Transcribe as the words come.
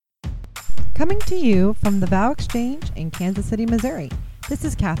Coming to you from the Vow Exchange in Kansas City, Missouri. This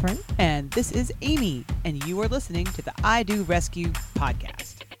is Catherine. And this is Amy, and you are listening to the I Do Rescue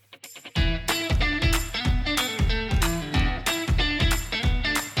podcast.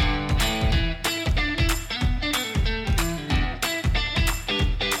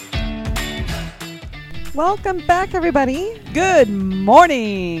 Welcome back, everybody. Good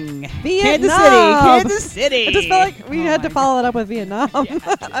morning, Vietnam. Kansas City. I just felt like we had to God. follow it up with Vietnam. Yeah.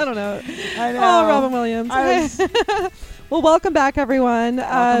 I don't know. I know. Oh, Robin Williams. I Well, welcome back, everyone.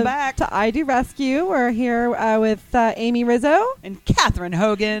 Welcome back. To I Do Rescue. We're here with Amy Rizzo. And Catherine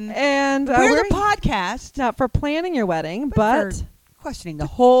Hogan. And We're the podcast, not for planning your wedding, but but for questioning the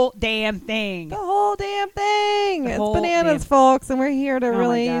whole damn thing. the whole damn thing. The It's whole bananas, damn- folks, and we're here to Oh my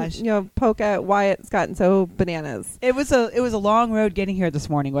really, gosh. poke at why it's gotten so bananas. It was a long road getting here this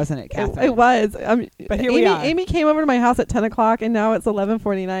morning, wasn't it, Catherine? It was. But here Amy, we are. Amy came over to my house at 10 o'clock, and now it's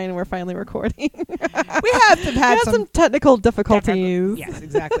 11:49, and we're finally recording. We have to We have had some technical difficulties. Yes,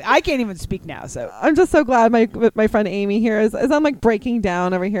 exactly. I can't even speak now, so. I'm just so glad my friend Amy here is I'm like breaking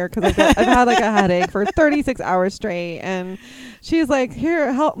down over here because I've had like a headache for 36 hours straight, and she's like,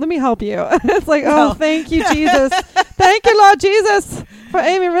 "Here, let me help you." It's like, Well. oh, thank you, Jesus, thank you, Lord Jesus, for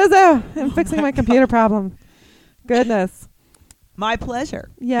Amy Rizzo and fixing my computer problem. Goodness, My pleasure.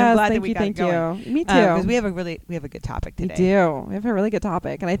 yes, I'm glad thank that we you, got it thank going. you. Me too. Because we have a good topic We today. do. We have a really good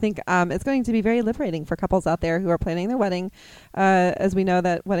topic, and I think it's going to be very liberating for couples out there who are planning their wedding. As we know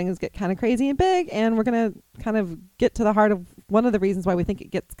that weddings get kind of crazy and big, and we're going to kind of get to the heart of one of the reasons why we think it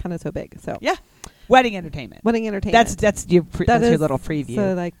gets kind of so big. So, Yeah. Wedding entertainment. wedding entertainment. That's your That your is- little preview.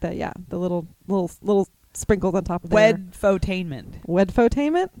 So, like the little sprinkles on top of Wedfotainment.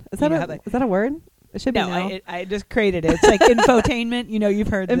 Wedfotainment. Is You that know how they- is that a word? It should be No, now. I just created it. It's like infotainment. You've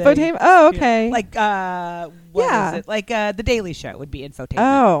heard Infotainment. Oh, okay. Like what is it? Like The Daily Show would be infotainment.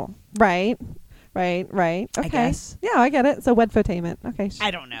 Oh, right. Okay. I guess. Yeah, I get it. So wedfotainment. Okay. I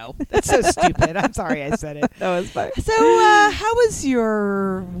don't know. That's so stupid. I'm sorry I said it. That was fun. So, how was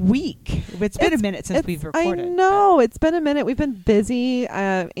your week? It's been a minute since we've recorded. I know. It's been a minute. We've been busy.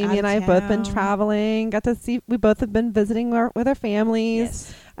 Amy and I have both been town. traveling. We both have been visiting with our families.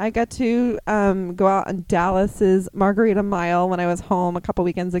 Yes. I got to go out on Dallas's Margarita Mile when I was home a couple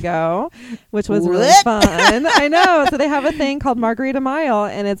weekends ago, which was really What? fun. I know. So they have a thing called Margarita Mile,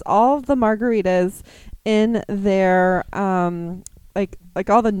 and it's all of the margaritas in their like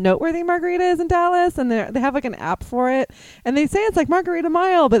all the noteworthy margaritas in Dallas, and they have like an app for it, and they say it's like Margarita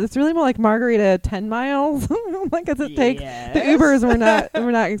Mile, but it's really more like Margarita 10 miles. Like it takes Yes. the Ubers were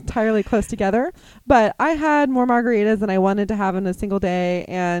not entirely close together, but I had more margaritas than I wanted to have in a single day,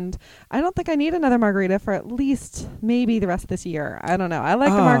 and I don't think I need another margarita for at least maybe the rest of this year. I don't know. I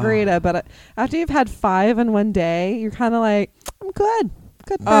like the Oh. margarita, but after you've had 5 in one day, you're kind of like, I'm good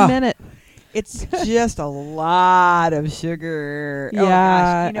for Oh. a minute. It's just a lot of sugar. Oh,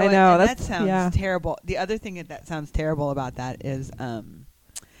 Yeah, gosh. I know. That That's- sounds yeah. terrible. The other thing that sounds terrible about that is,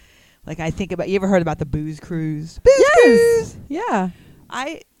 like I think about. You ever heard about the booze cruise? Booze cruise. Yeah.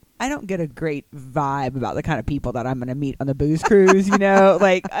 I don't get a great vibe about the kind of people that I'm going to meet on the booze cruise.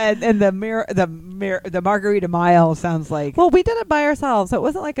 Like and the Margarita Mile sounds like. Well, we did it by ourselves, so it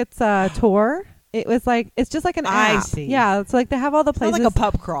wasn't like it's a tour. It was like it's just like an I app. see. Yeah, it's like they have all the It's not places. like a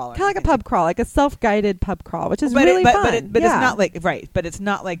pub crawl. Kind of like a pub crawl, like a self-guided pub crawl, which is but really fun. But yeah. it's not like But it's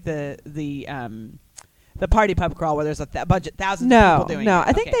not like the party pub crawl where there's a thousands of people doing it.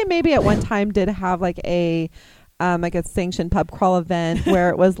 I think Okay. they maybe at one time did have like a sanctioned pub crawl event where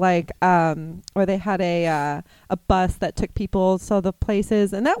it was like where they had a bus that took people to the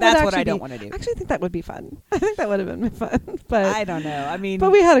places, and That's would what I actually don't be- want to do. I actually think that would be fun. I think that would have been fun, but I don't know. I mean,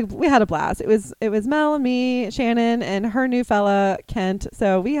 But we had a blast. It was Mel and me, Shannon, and her new fella Kent.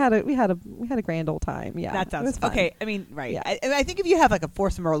 So we had a grand old time. Yeah, that it sounds was fun. okay. I mean, right. Yeah. I think if you have like a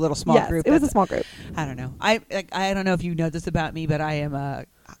foursome or a little small Yes, group, it was a that's- small group. I don't know. I don't know if you know this about me, but I am a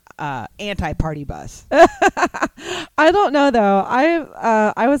anti-party bus. I don't know though.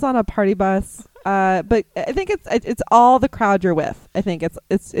 I was on a party bus. But I think it's all the crowd you're with. I think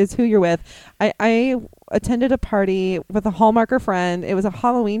it's who you're with. I attended a party with a Hallmarker friend. It was a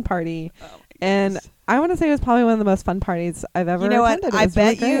Halloween party, and I want to say it was probably one of the most fun parties I've ever You know what? attended. It I was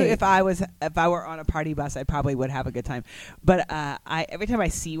really bet you great. if I were on a party bus, I probably would have a good time. But every time I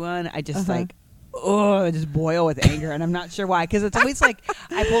see one, I just Uh-huh. I just boil with anger, and I'm not sure why. Because it's always like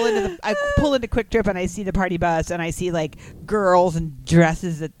I pull into Quick Trip and I see the party bus, and I see like girls in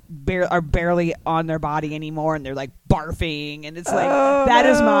dresses that are barely on their body anymore, and they're like barfing, and it's like that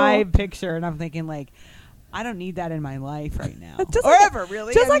is my picture, and I'm thinking like, I don't need that in my life right now. Just or like ever,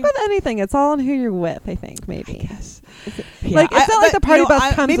 really. Just like with anything, it's all on who you're with, I think, maybe. Yes. Like, it's not like the party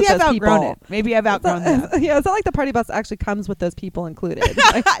bus comes maybe with I've those outgrown people. it. Maybe I've outgrown that. Yeah, it's not like the party bus actually comes with those people included.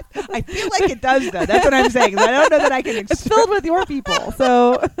 Like, I feel like it does, though. That's what I'm saying. 'Cause I don't know that I can it's filled with your people,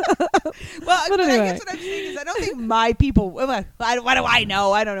 so... Well, but anyway. I guess what I'm saying is I don't think my people... What do I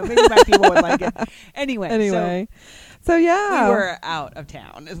know? I don't know. Maybe my people would like it. Anyway. So yeah, we were out of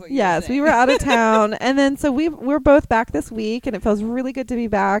town. Is what you're yes, saying. we were out of town, and then so we're both back this week, and it feels really good to be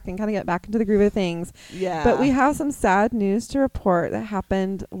back and kind of get back into the groove of things. Yeah. But we have some sad news to report that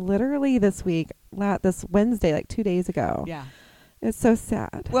happened literally this week, this Wednesday, like 2 days ago. Yeah. It's so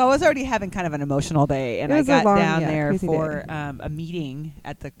sad. Well, I was already having kind of an emotional day, and It I was a got long, down there crazy for day. a meeting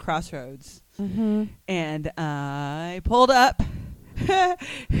at the Crossroads, Mm-hmm. and I pulled up.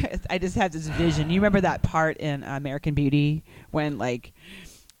 I just had this vision. You remember that part in American Beauty when, like,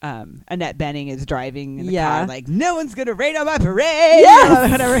 Annette Bening is driving in the car, like, no one's gonna rain on my parade, Yes!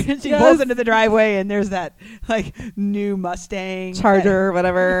 whatever. And she pulls into the driveway, and there's that like new Mustang, Charger,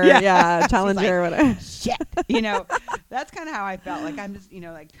 whatever. Yeah. Challenger, whatever. Shit, that's kind of how I felt. Like I'm just,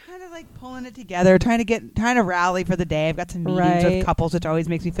 like kind of like pulling it together, trying to rally for the day. I've got some meetings with couples, which always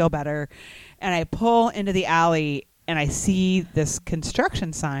makes me feel better. And I pull into the alley, and I see this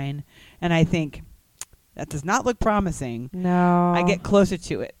construction sign, and I think, that does not look promising. No. I get closer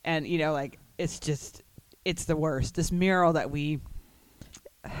to it, and it's the worst. This mural that we,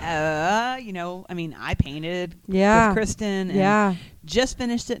 I painted with Kristen, and just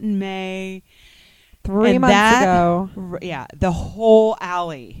finished it in May. 3 months ago. The whole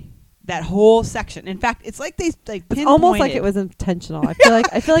alley. That whole section. In fact, it's like they pinpointed. It's almost like it was intentional. I feel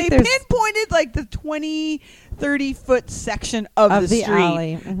like they there's pinpointed like the 20, 30 foot section of the street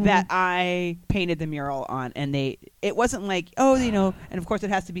alley. Mm-hmm. that I painted the mural on, and it wasn't like, and of course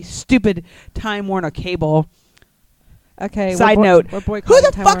it has to be stupid Time Warner cable. Okay. Side note: who who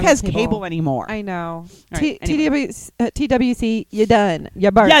the fuck has cable anymore? I know. Right, anyway. TWC, you're done.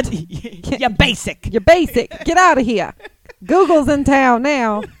 You're burnt. You're basic. You're basic. Get out of here. Google's in town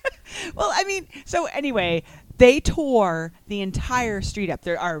now. Well, so anyway, they tore the entire street up.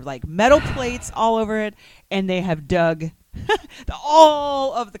 There are like metal plates all over it, and they have dug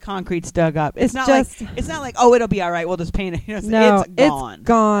all of the concrete's dug up. It's not like oh, it'll be all right. We'll just paint it. No, it's gone. It's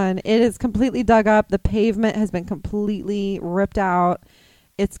gone. It is completely dug up. The pavement has been completely ripped out.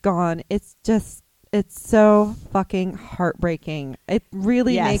 It's gone. It's so fucking heartbreaking. It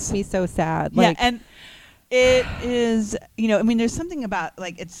really makes me so sad. Yeah, and it is, there's something about,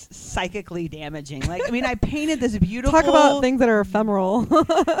 like, it's psychically damaging. Like, I painted this beautiful... Talk about things that are ephemeral.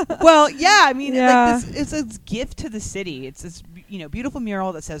 Well, yeah, like this, it's a gift to the city. It's this, beautiful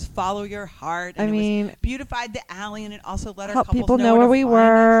mural that says, follow your heart. And it was beautified the alley, and it also let our help couples people know where we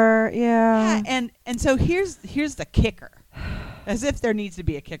were. Yeah. Yeah, and so here's the kicker. As if there needs to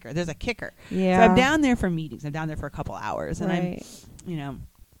be a kicker. There's a kicker. Yeah. So I'm down there for meetings. I'm down there for a couple hours. And right. I'm,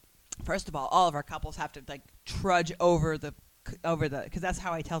 first of all of our couples have to like trudge over the because that's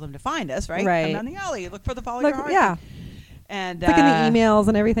how I tell them to find us, right? Right. Come down the alley, look for the follow your heart. Yeah. And it's like in the emails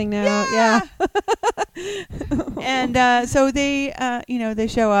and everything now. Yeah. And so they they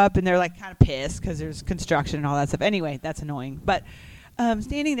show up, and they're like kind of pissed because there's construction and all that stuff. Anyway, that's annoying. But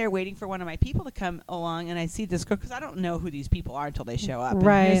standing there waiting for one of my people to come along, and I see this girl, because I don't know who these people are until they show up.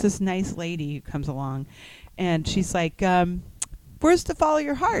 Right. And there's this nice lady who comes along, and she's like, where's to follow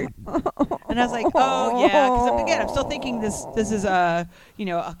your heart? And I was like, oh yeah, because again, I'm still thinking this is a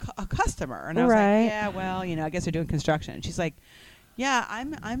customer, and I was right. like, yeah, well, I guess they're doing construction. And she's like, yeah,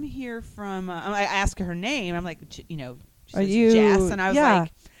 I'm here from. I asked her name. I'm like, she says Jess, and I was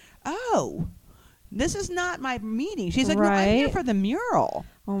like, oh, this is not my meeting. She's like, no, I'm here for the mural.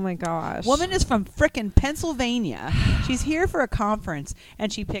 Oh my gosh. Woman is from frickin' Pennsylvania. She's here for a conference,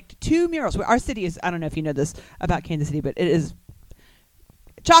 and she picked 2 murals. Our city is, I don't know if you know this about Kansas City, but it is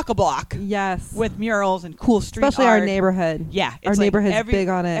chock-a-block. Yes. With murals and cool street especially art. our neighborhood. Yeah. Our neighborhood's big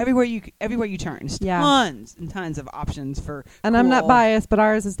on it. Everywhere you turn. Tons and tons of options for and cool. I'm not biased, but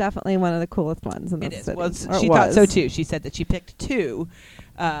ours is definitely one of the coolest ones in the city. Well, she thought so too. She said that she picked 2.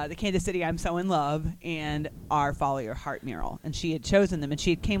 The Kansas City I'm So in Love and our Follow Your Heart mural. And she had chosen them, and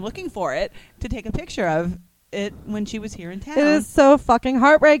she came looking for it to take a picture of it when she was here in town. It is so fucking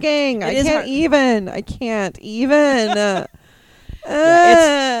heartbreaking. I can't even.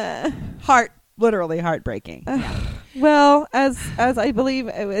 It's literally heartbreaking. Yeah. Well, as I believe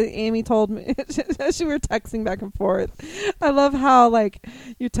Amy told me as we were texting back and forth, I love how like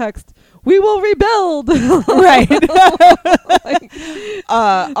you text, "We will rebuild," right? like,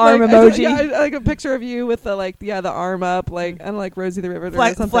 arm like, emoji, like a picture of you with the arm up, like I don't like Rosie the Riveter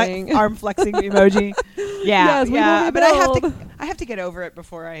or something. arm flexing emoji. Yeah, Yes, we will yeah. But rebuild. I have to get over it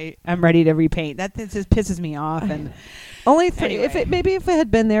before I'm ready to repaint. That just pisses me off. And only three. Anyway. If it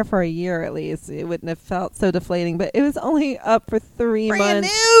had been there for a year at least, it wouldn't have felt so deflating. But it was only up for 3 brand months.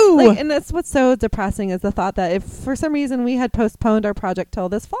 new. Like, and that's what's so depressing is the thought that if for some reason we had postponed our project till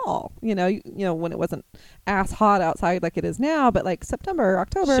this fall, you know when it wasn't ass hot outside like it is now, but like September,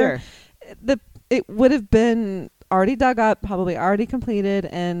 October, Sure. it would have been already dug up, probably already completed,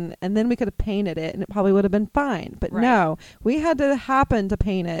 and then we could have painted it, and it probably would have been fine. But Right. no, we had to happen to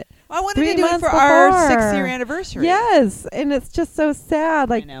paint it. I wanted 3 to do it months for our before. 6th-year anniversary. Yes, and it's just so sad.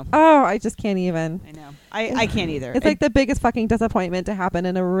 Like, I know. oh, I just can't even. I know. I can't either. It's like the biggest fucking disappointment to happen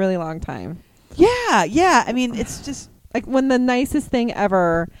in a really long time. yeah. I mean, it's just. Like when the nicest thing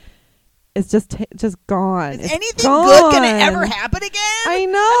ever is just gone. Is It's anything gone. good gonna ever happen again? I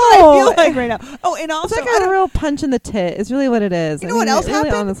know. I feel like right now. Oh, and also, It's like a real punch in the tit. Is really what it is. you know what else really,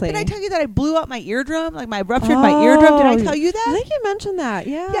 happened? Honestly, Did I tell you that I blew out my eardrum? Like I ruptured my eardrum. Did I tell you that? I think you mentioned that.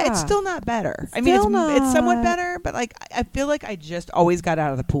 Yeah. Yeah, it's still not better. I Still mean, it's somewhat not. better, but like I feel like I just always got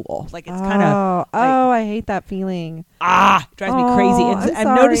out of the pool. Like it's kind of I hate that feeling. drives me crazy. And I'm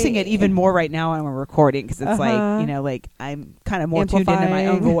I'm noticing sorry. it even more right now when we're recording because it's like like I'm kind of more tuned into my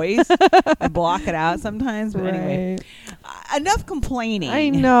own voice. I block it out sometimes. But anyway, enough complaining. I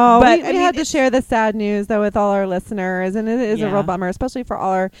know. But we had to share the sad news though with all our listeners, and it is a Yeah. real bummer, especially for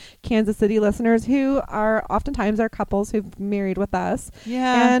all our Kansas City listeners who are oftentimes our couples who've married with us,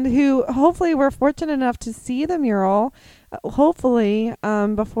 Yeah. and who hopefully were fortunate enough to see the mural. Hopefully,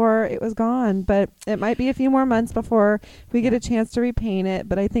 before it was gone, but it might be a few more months before we get a chance to repaint it.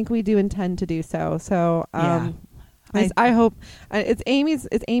 But I think we do intend to do so. So, I hope it's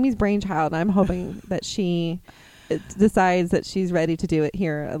Amy's brainchild, and I'm hoping that she decides that she's ready to do it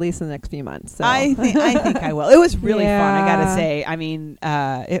here at least in the next few months. So. I think I will. It was really fun. I gotta Yeah. say. I mean,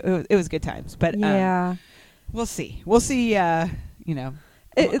 it was good times. But yeah. we'll see. We'll see.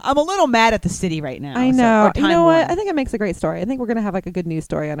 It- I'm a little mad at the city right now. I so- know. or You Time know what? Warner. I think it makes a great story. I think we're gonna have like a good news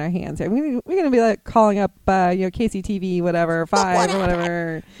story on our hands here. We're gonna be like calling up, KCTV, whatever, 5 or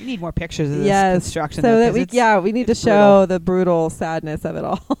whatever. We need more pictures of this Yes, construction. so though, that 'cause we need to it's show brutal. the brutal sadness of it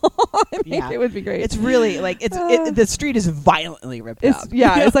all. I think Yeah. it would be great. It's really like the street is violently ripped It's out.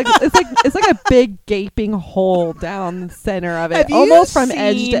 it's like a big gaping hole down the center of it, Have you almost from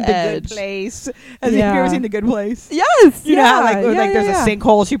edge seen to The edge. Good Place? Have you ever seen The Good Place? Yes, You know how like yeah, there's yeah. a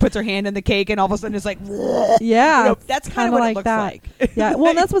sinkhole, she puts her hand in the cake, and all of a sudden it's like, Yeah, that's it's kind of kinda what it looks that. like. Yeah,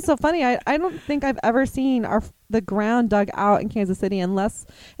 well, that's what's so funny. I don't think I've ever seen the ground dug out in Kansas City and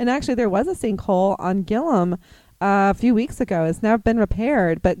actually there was a sinkhole on Gillum a few weeks ago. It's now been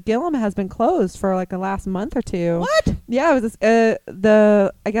repaired, but Gillum has been closed for like the last month or two. What? Yeah, it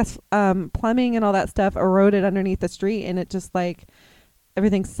was plumbing and all that stuff eroded underneath the street, and it just like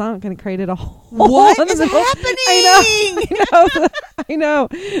everything sunk and created a hole. What in the is middle. happening? I know.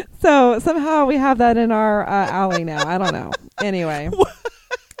 So somehow we have that in our alley now. I don't know. Anyway,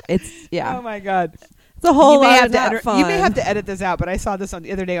 it's Oh my god. it's a whole You may lot have of to not edit, fun. you may have to edit this out, but I saw this on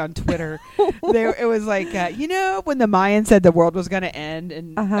the other day on Twitter. It was like, when the Mayans said the world was going to end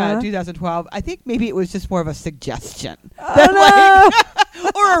in 2012, I think maybe it was just more of a suggestion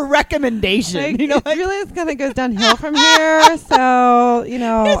or a recommendation. It really kind of goes downhill from here. So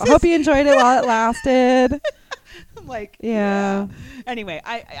I hope you enjoyed it while it lasted. I'm like, Yeah. Anyway,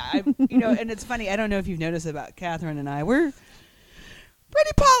 I and it's funny. I don't know if you've noticed about Catherine and I. We're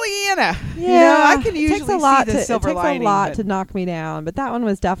pretty Pollyanna. Yeah, I can usually it takes a lot see the silver it takes lining. a lot but- to knock me down, but that one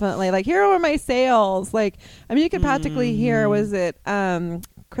was definitely like, here were my sales. Like, I mean, you could practically hear, was it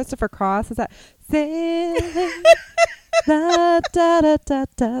Christopher Cross? Is that sailing? da, da, da, da,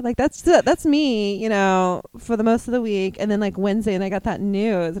 da. Like that's me, for the most of the week, and then like Wednesday, and I got that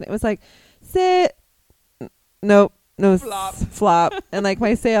news, and it was like, nope. No flop, and like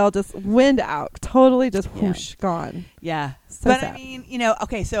my sale just wind out, totally just whoosh gone. Yeah, So but sad. I mean,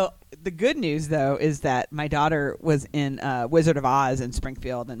 okay. So the good news though is that my daughter was in Wizard of Oz in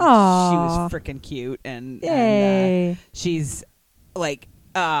Springfield, and she Aw. was freaking cute, and Yay! she's like,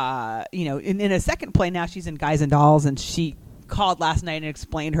 in a second play now she's in Guys and Dolls, and she called last night and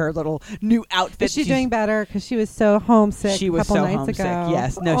explained her little new outfit. Is she doing better? Because she was so homesick. She was a couple so nights homesick. ago.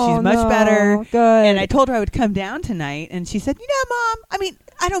 Yes, no, Oh, she's much better. Good. And I told her I would come down tonight, and she said, "Mom, I mean,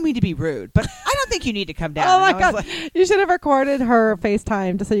 I don't mean to be rude, but I don't think you need to come down. Oh my And I God. was like, You should have recorded her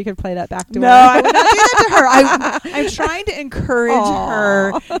FaceTime just so you could play that back to no, her. I would not do that to her. I'm trying to encourage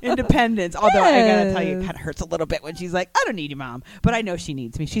her independence. Although I gotta tell you, it kind of hurts a little bit when she's like, "I don't need you, Mom," but I know she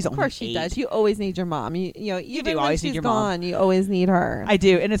needs me. She's Of only course she 8. does. You always need your mom. You know, even do when always need she's your mom. gone, you always need her. I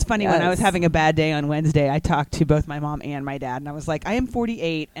do, and it's funny when I was Yes. having a bad day on Wednesday, I talked to both my mom and my dad, and I was like, "I am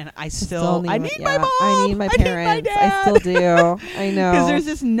 48, and I still I need my mom. I need my parents. I still do. I know. Because there's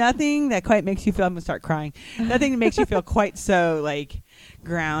just nothing that quite makes you feel. I'm gonna start crying. Nothing that makes you feel quite so like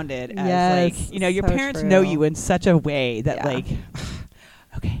grounded as Yes, like your so parents true. know you in such a way that Yeah. like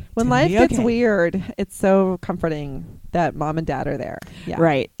okay. When it's life gonna be gets okay. weird, it's so comforting that mom and dad are there. Yeah.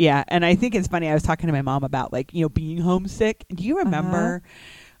 Right. Yeah. And I think it's funny. I was talking to my mom about like, being homesick. Do you remember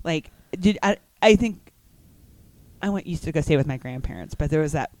like I think I used to go stay with my grandparents, but there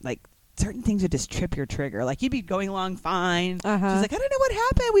was that like certain things would just trip your trigger. Like you'd be going along fine. She's like, I don't know what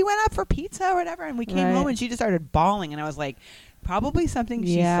happened. We went out for pizza or whatever, and we came Right. home and she just started bawling, and I was like, probably something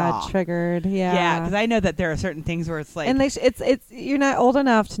she Yeah, saw. triggered. Yeah. Yeah, because I know that there are certain things where it's like, and it's you're not old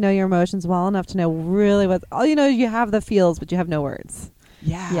enough to know your emotions well enough to know really what all you know. You have the feels, but you have no words.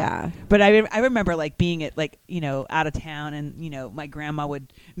 yeah, Yeah. But I remember like being at like out of town, and my grandma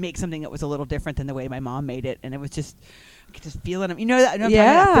would make something that was a little different than the way my mom made it, and it was just I could just feel it. That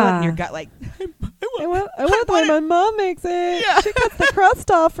Yeah. feel it in your gut, like I want the way my mom makes it. Yeah. She cuts the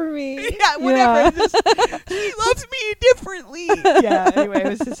crust off for me. yeah, whatever. It's just, she loves me differently. Yeah. Anyway, it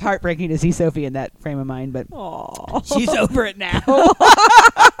was just heartbreaking to see Sophie in that frame of mind, but Aw. she's over it now.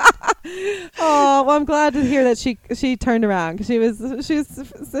 Oh, well, I'm glad to hear that she turned around because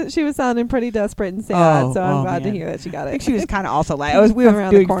she was sounding pretty desperate and sad. So I'm glad to man. hear that she got I it. think she was kind of also like we Come were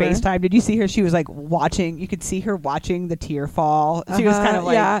around the doing corner. FaceTime. Did you see her? She was like watching. You could see her watching the tear fall. She was kind of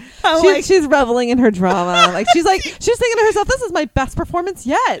like, yeah. I'm She's, like- she's reveling in her drama. Like she's thinking to herself, "This is my best performance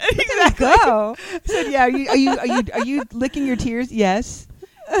yet." Exactly. Go. I said, yeah. Are you licking your tears? Yes.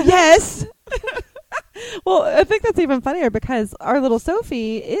 Yes. Well, I think that's even funnier because our little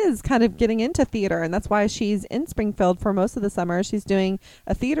Sophie is kind of getting into theater, and that's why she's in Springfield for most of the summer. She's doing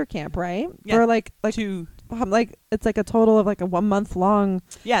a theater camp, right? Yeah. For like it's like a total of like a 1 month long.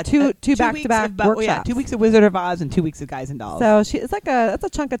 Yeah, two weeks back-to-back of, workshops. 2 weeks of Wizard of Oz and 2 weeks of Guys and Dolls. So that's a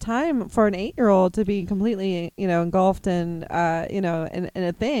chunk of time for an 8-year-old to be completely engulfed in in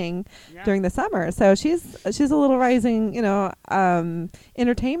a thing during the summer. So she's a little rising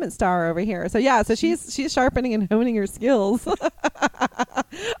entertainment star over here. So yeah, so she's sharpening and honing her skills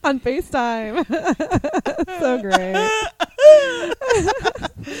on FaceTime. So great.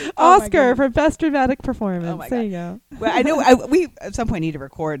 Oscar for best dramatic performance. Oh my there God. you go. Well, I know we at some point need to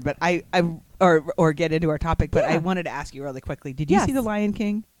record, but or get into our topic. But Yeah. I wanted to ask you really quickly. Did you Yes. see The Lion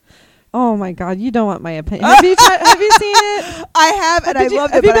King? Oh my God, you don't want my opinion. Have you seen it? I have, and I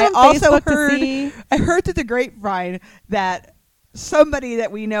loved it. Have you But I been on also Facebook to heard see? I heard through the grapevine that somebody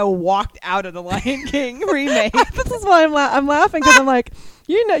that we know walked out of The Lion King remake. This is why I'm laughing because I'm like,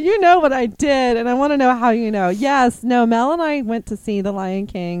 you know what I did, and I want to know how you know. Yes, no, Mel and I went to see The Lion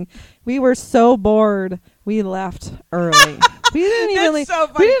King. We were so bored, we left early. We didn't even That's so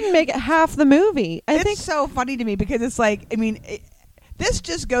we funny. didn't make it half the movie. I It's think so funny to me because it's like, this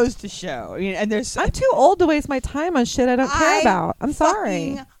just goes to show. And there's I'm too old to waste my time on shit I don't care I about. I'm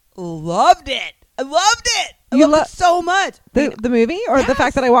sorry. fucking loved it. I loved it. I You loved it so much. The movie or the Yes.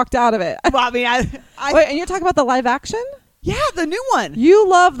 fact that I walked out of it. Well, I Wait, and you're talking about the live action? yeah, the new one. You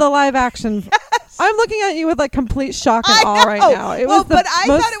love the live action. Yes. I'm looking at you with like complete shock and I awe right know. now. It Well, was the but I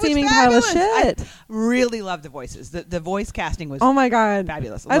most thought it was steaming pile of fabulous. shit. Really loved the voices. The voice casting was Oh my God.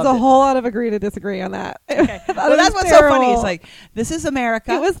 fabulous. There's a Loved it. whole lot of agree to disagree on that. Okay. That Well, was that's what's so funny. terrible. It's like, this is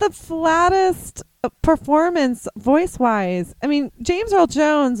America. It was the flattest performance voice-wise. I mean, James Earl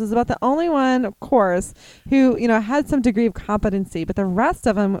Jones was about the only one, of course, who had some degree of competency, but the rest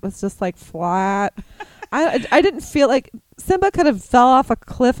of them was just like flat. I didn't feel like Simba could have fell off a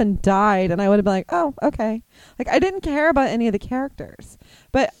cliff and died, and I would have been like, oh, okay. Like I didn't care about any of the characters,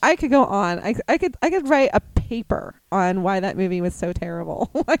 but I could go on. I could write a paper on why that movie was so terrible.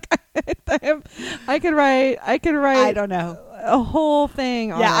 Like I could write. I don't know. A whole thing.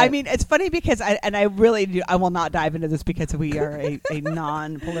 Yeah, on I it. mean, it's funny because I really do. I will not dive into this because we are a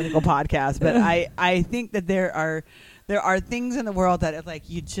non-political podcast, but I think that there are things in the world that are like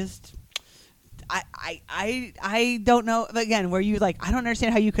you just. I don't know, again, where you like, I don't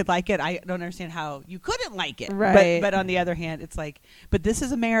understand how you could like it. I don't understand how you couldn't like it. Right. But on the other hand, it's like, but this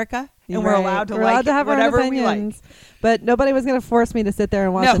is America, and Right. we're allowed to We're like allowed to have our own whatever we opinions. like. But nobody was going to force me to sit there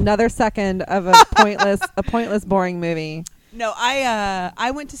and watch No. another second of a pointless, boring movie. No,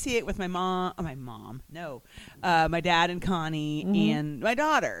 I went to see it with my mom. My dad and Connie and my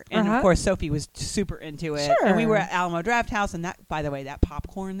daughter, and of course Sophie was super into it. Sure. And we were at Alamo Draft House, and that, by the way, that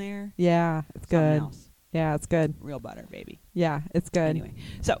popcorn there, Yeah, it's something good. else. Yeah, it's good. Real butter, baby. Yeah, it's good. Anyway,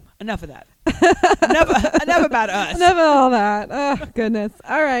 so enough of that. enough about us. Enough of all that. Oh, goodness.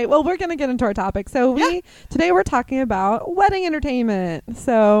 All right. Well, we're going to get into our topic. So today we're talking about wedding entertainment.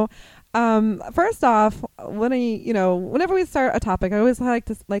 So first off, whenever we start a topic, I always like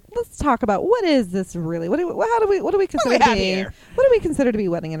to let's talk about what is this really? What do we consider to be? What do we consider to be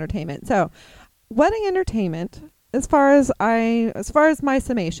wedding entertainment? So, wedding entertainment, as far as my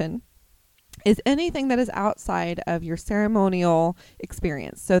summation, is anything that is outside of your ceremonial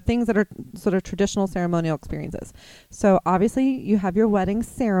experience. So things that are sort of traditional ceremonial experiences. So obviously you have your wedding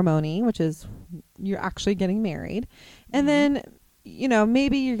ceremony, which is you're actually getting married. And then,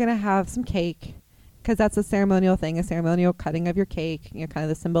 maybe you're going to have some cake because that's a ceremonial thing, a ceremonial cutting of your cake, kind of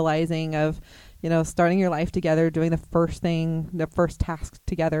the symbolizing of, starting your life together, doing the first task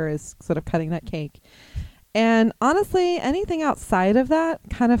together is sort of cutting that cake. And honestly, anything outside of that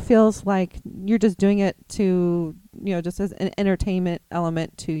kind of feels like you're just doing it to, just as an entertainment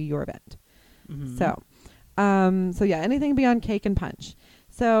element to your event. Mm-hmm. So yeah, anything beyond cake and punch.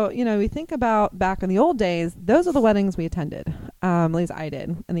 So, we think about back in the old days, those are the weddings we attended. At least I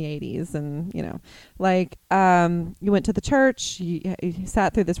did in the 80s. And, you went to the church, you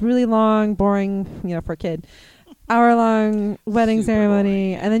sat through this really long, boring, for a kid, hour-long wedding Super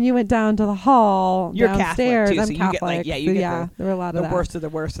ceremony, and then you went down to the hall You're downstairs. Catholic, too, I'm so you Catholic. get, There were a lot of the that. worst of the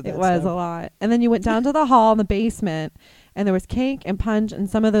worst of that. It was stuff. a lot. And then you went down to the hall in the basement, and there was cake and punch and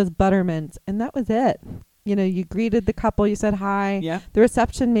some of those buttermints, and that was it. You greeted the couple, you said hi. Yeah. The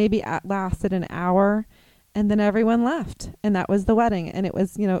reception maybe lasted an hour, and then everyone left, and that was the wedding. And it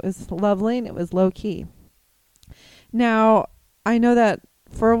was, it was lovely, and it was low key. Now, I know that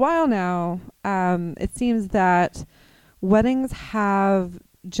for a while now, it seems that weddings have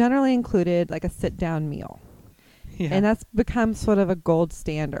generally included like a sit-down meal. Yeah. And that's become sort of a gold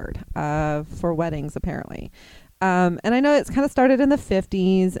standard for weddings, apparently. And I know it's kind of started in the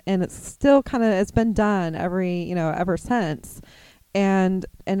 50s, and it's still it's been done ever since. And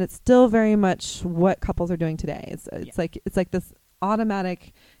it's still very much what couples are doing today. It's like this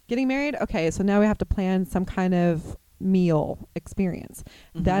automatic getting married. Okay, so now we have to plan some kind of meal experience.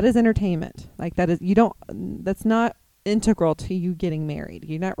 Mm-hmm. That is entertainment. Like that's not integral to you getting married.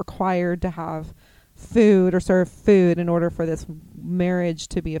 You're not required to have food or serve food in order for this marriage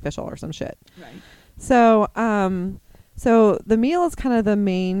to be official or some shit. Right. So the meal is kind of the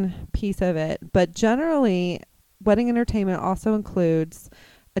main piece of it, but generally wedding entertainment also includes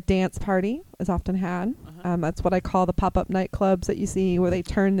a dance party is often had. That's what I call the pop-up nightclubs that you see where they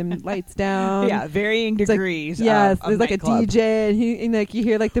turn the lights down. Yeah, varying degrees. Yes, there's like a DJ, and you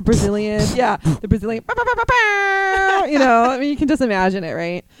hear like the Brazilian, the Brazilian. I mean, you can just imagine it,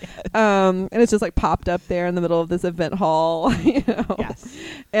 right? Yes. And it's just like popped up there in the middle of this event hall. Yes.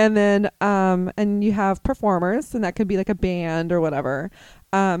 And then and you have performers, and that could be like a band or whatever.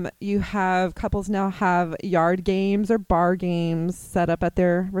 Couples now have yard games or bar games set up at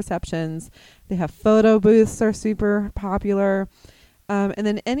their receptions. They have photo booths are super popular. And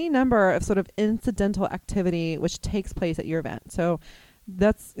then any number of sort of incidental activity which takes place at your event. So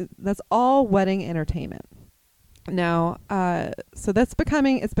that's all wedding entertainment. Now, so it's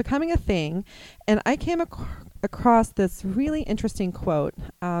becoming a thing. And I came across this really interesting quote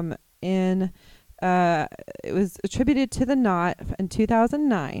it was attributed to The Knot in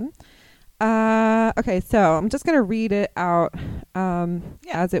 2009. Okay, so I'm just going to read it out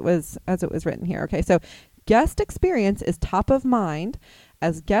as it was written here. Okay, so guest experience is top of mind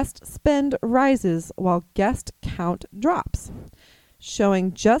as guest spend rises while guest count drops,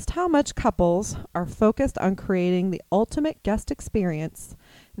 showing just how much couples are focused on creating the ultimate guest experience.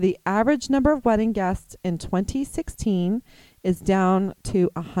 The average number of wedding guests in 2016 is down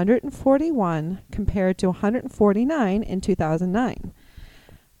to 141 compared to 149 in 2009.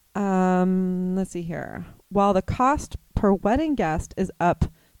 Let's see here. While the cost per wedding guest is up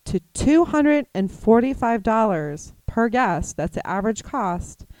to $245 per guest, that's the average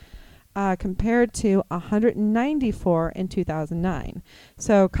cost, compared to $194 in 2009.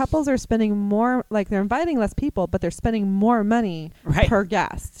 So couples are spending more, like they're inviting less people, but they're spending more money per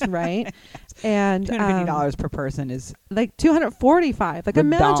guest, right? And $250 per person is like $245. Like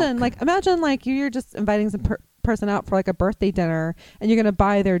imagine you're just inviting some person out for like a birthday dinner and you're going to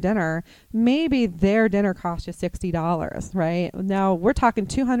buy their dinner. Maybe their dinner costs you $60, right? Now we're talking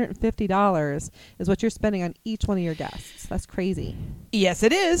 $250 is what you're spending on each one of your guests. That's crazy. Yes,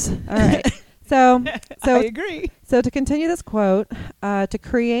 it is. All right. So I agree. So to continue this quote, to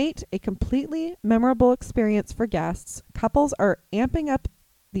create a completely memorable experience for guests, couples are amping up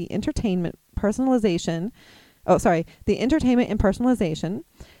the entertainment personalization. The entertainment and personalization.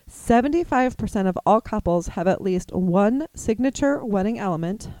 75% of all couples have at least one signature wedding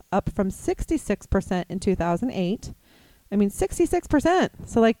element, up from 66% in 2008. I mean, 66%.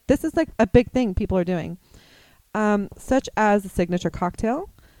 So like this is like a big thing people are doing. Such as the signature cocktail,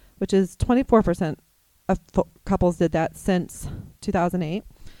 which is 24% of couples did that since 2008.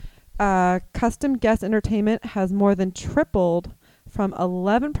 Custom guest entertainment has more than tripled from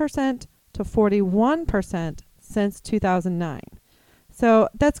 11% to 41% since 2009. So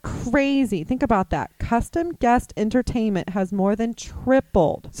that's crazy. Think about that. Custom guest entertainment has more than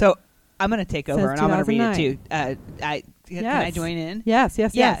tripled. So I'm going to take over Since and I'm going to read it 2009. too. Can I join in? Yes.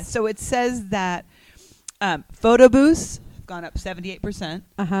 Yeah. So it says that photo booths have gone up 78%.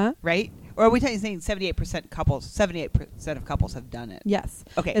 Right? Or are we saying 78% couples? 78% of couples have done it. Yes.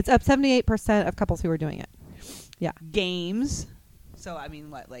 Okay. It's up 78% of couples who are doing it. Yeah. Games. So I mean,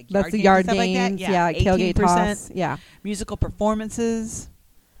 what, like That's the yard yard games and games. stuff like that? Yeah. Tailgate 18%. toss. Yeah. Musical performances,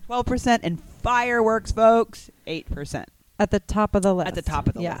 12%, and fireworks, folks, 8%. At the top of the list. At the top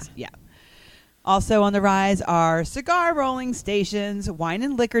of the list. Yeah. Also on the rise are cigar rolling stations, wine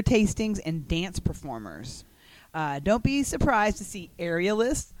and liquor tastings, and dance performers. Don't be surprised to see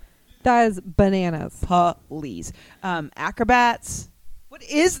aerialists. That is bananas. Police. Acrobats. What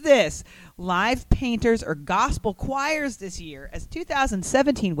is this? Live painters or gospel choirs this year as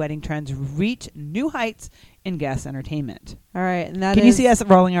 2017 wedding trends reach new heights in guest entertainment. All right. And that Can you see us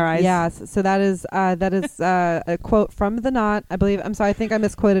rolling our eyes? Yes. So that is a quote from The Knot. I believe. I'm sorry. I think I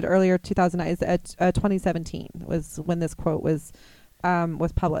misquoted earlier. 2017 was when this quote was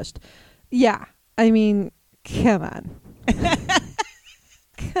published. Yeah. I mean, come on.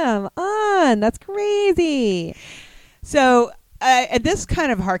 Come on. That's crazy. So and this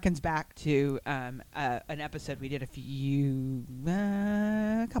kind of harkens back to an episode we did a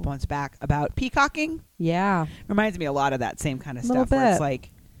couple months back about peacocking. Yeah. Reminds me a lot of that same kind of Little stuff where it's bit. like,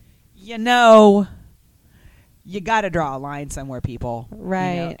 you got to draw a line somewhere, people.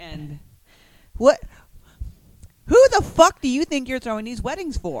 Right. And who the fuck do you think you're throwing these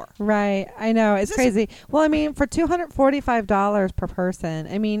weddings for? Right. I know. It's crazy. Well, I mean, for $245 per person,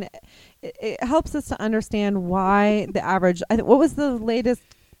 I mean, it helps us to understand why the average, what was the latest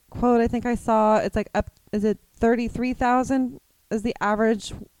quote I think I saw? It's like is it $33,000 is the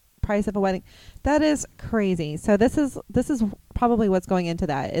average price of a wedding? That is crazy. So this is probably what's going into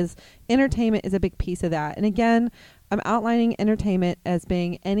that. Is entertainment is a big piece of that. And again, I'm outlining entertainment as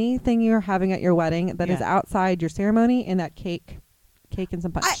being anything you're having at your wedding that is outside your ceremony and that cake and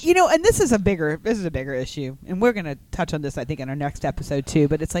some punch. And this is a bigger issue, and we're going to touch on this, I think, in our next episode too.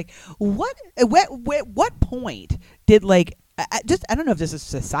 But it's like, what point did I don't know if this is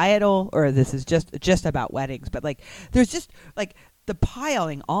societal or this is just about weddings, but like, there's just like the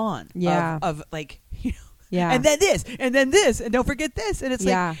piling on of like, Yeah. And then this, and don't forget this, and it's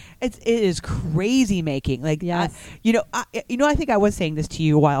like it is crazy making. Like, yes. I think I was saying this to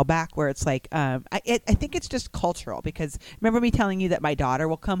you a while back, where it's like, I think it's just cultural, because remember me telling you that my daughter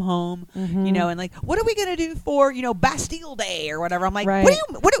will come home, and like, what are we gonna do for Bastille Day or whatever? I'm like, right.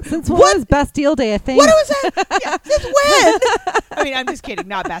 Since when was Bastille Day a thing? What was that? Since when? I mean, I'm just kidding,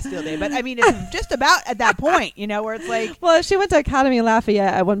 not Bastille Day, but I mean, it's just about at that point, where it's like, well, if she went to Academy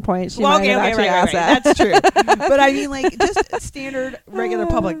Lafayette at one point, she might have actually asked that. That's true. But I mean, like, just standard regular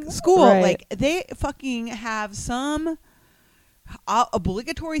public school, right. like, they fucking have some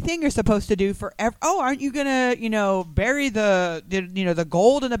obligatory thing you're supposed to do for aren't you gonna bury the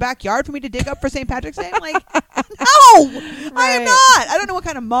gold in the backyard for me to dig up for St. Patrick's Day? I'm like, no, right. I am not. I don't know what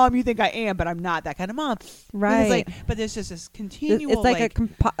kind of mom you think I am, but I'm not that kind of mom. Right. But there's just this continual. It's like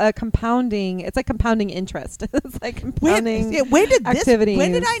a compounding. It's like compounding interest. It's like compounding activities.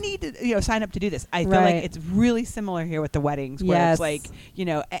 When did I need to sign up to do this? I feel like it's really similar here with the weddings, where it's like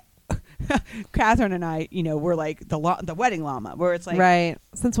Catherine and I, we're like the wedding llama, where it's like, right.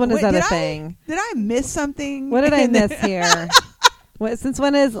 Since when is that a thing? Did I miss something? What did I miss here? Since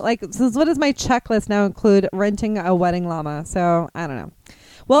when is what does my checklist now include renting a wedding llama? So I don't know.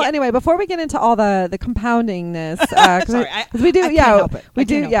 Well, anyway, before we get into all the compoundingness, because we do,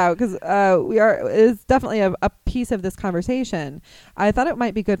 because it is definitely a piece of this conversation. I thought it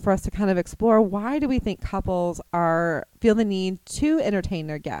might be good for us to kind of explore, why do we think couples feel the need to entertain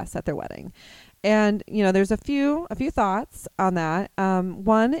their guests at their wedding? And there's a few thoughts on that.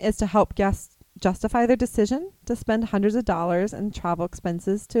 One is to help guests justify their decision to spend hundreds of dollars in travel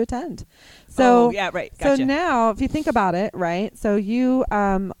expenses to attend. So yeah, right. Gotcha. So now, if you think about it, right? So you,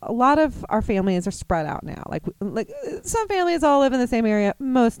 a lot of our families are spread out now. Like some families all live in the same area.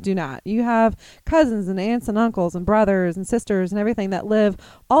 Most do not. You have cousins and aunts and uncles and brothers and sisters and everything that live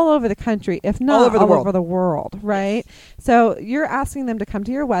all over the country, if not all over the world, right? So you're asking them to come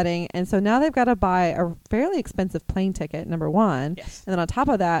to your wedding, and so now they've got to buy a fairly expensive plane ticket, number one, Yes. and then on top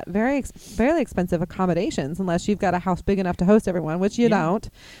of that, fairly expensive accommodations, unless you've got a house big enough to host everyone, which you don't.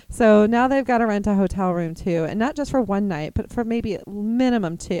 So now they've got to rent a hotel room too, and not just for one night, but for maybe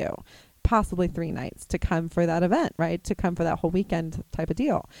minimum 2, possibly 3 nights to come for that event, right? To come for that whole weekend type of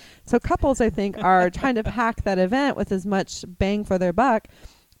deal. So couples, I think, are trying to pack that event with as much bang for their buck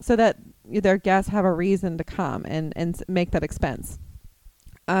so that their guests have a reason to come and make that expense.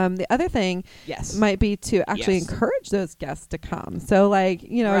 The other thing might be to actually encourage those guests to come. So like,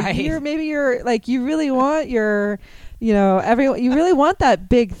 you know, you're like, you really want your, you know, you really want that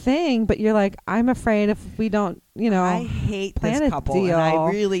big thing, but you're like, I'm afraid if we don't, you know, I hate plan this a couple, deal, and I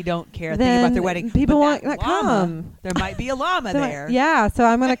really don't care then think about their wedding. People won't llama, come. There might be a llama there. Yeah, so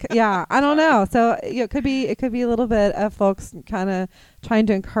I'm gonna. Yeah, I don't know. So it could be a little bit of folks kind of trying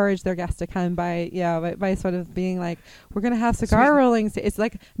to encourage their guests to come by sort of being like, we're gonna have cigar rollings. It's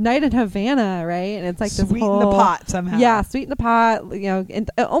like night in Havana, right? And it's like this sweeten whole the pot somehow. Yeah, sweeten the pot. You know, and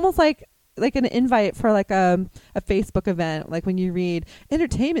almost like an invite for like a Facebook event, like when you read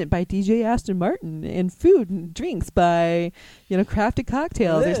entertainment by DJ Aston Martin and food and drinks by, you know, crafted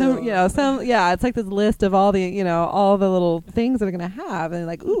cocktails or some, you know, it's like this list of all the, you know, all the little things that are going to have, and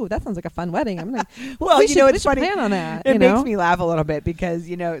like, ooh, that sounds like a fun wedding. I'm gonna well, you know, it's funny. Plan on that. It makes me laugh a little bit because,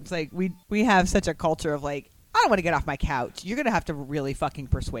 you know, it's like we have such a culture of like, I don't want to get off my couch. You're going to have to really fucking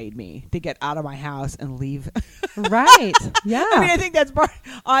persuade me to get out of my house and leave. Right. Yeah. I mean, I think that's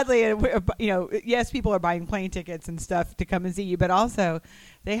oddly, you know, yes, people are buying plane tickets and stuff to come and see you, but also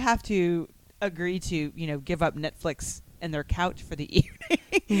they have to agree to, you know, give up Netflix and their couch for the evening.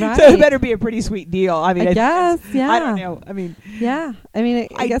 Right. So it better be a pretty sweet deal. I mean, I guess, yeah. I don't know. I mean, yeah. I mean,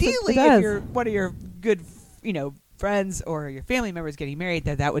 ideally, if you're one of your good, you know, friends or your family members getting married,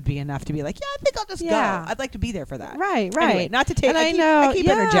 that would be enough to be like, yeah, I think I'll just go. I'd like to be there for that. Right. Anyway, not to take. And I keep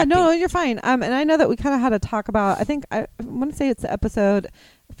interjecting. No, you're fine. And I know that we kind of had to talk about. I think I want to say it's the episode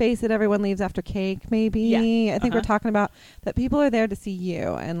 "Face It, Everyone Leaves After Cake." Maybe. Yeah. I think we're talking about that people are there to see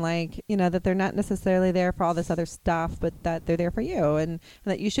you, and like, you know, that they're not necessarily there for all this other stuff, but that they're there for you, and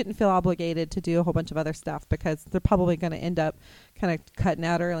that you shouldn't feel obligated to do a whole bunch of other stuff because they're probably going to end up kind of cutting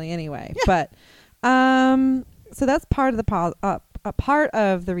out early anyway. Yeah. But so that's part of the part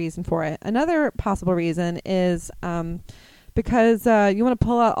of the reason for it. Another possible reason is because you want to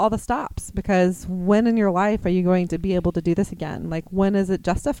pull out all the stops, because when in your life are you going to be able to do this again? Like, when is it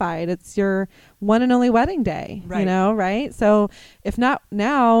justified? It's your one and only wedding day, you know, right? So if not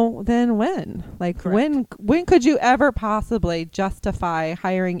now, then when? Like, when could you ever possibly justify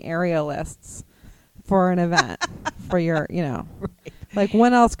hiring arealists for an event for your, you know, like,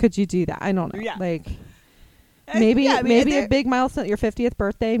 when else could you do that? I don't know. Yeah. Like, maybe a big milestone, your 50th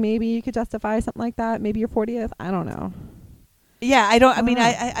birthday, maybe you could justify something like that. Maybe your 40th. I don't know. Yeah,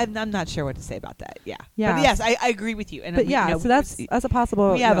 I'm not sure what to say about that. Yeah. But yes, I agree with you. And but you know, so that's a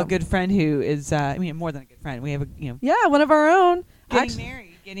possible. We have a good friend who is, I mean, more than a good friend. We have one of our own getting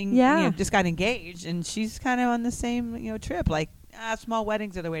married, you know, just got engaged, and she's kind of on the same, you know, trip. Like, small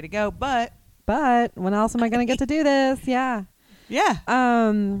weddings are the way to go, but when else am I going to get to do this? Yeah. Yeah.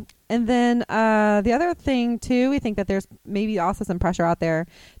 And then the other thing too, we think that there's maybe also some pressure out there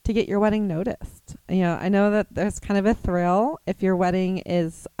to get your wedding noticed. You know, I know that there's kind of a thrill if your wedding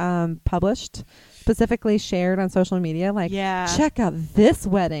is published, specifically shared on social media. Like, check out this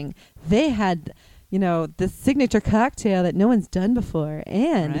wedding. They had, you know, the signature cocktail that no one's done before,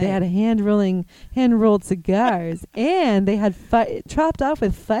 and they had hand-rolled cigars, and they had topped off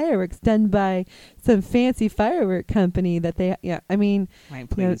with fireworks done by some fancy firework company that they, I mean,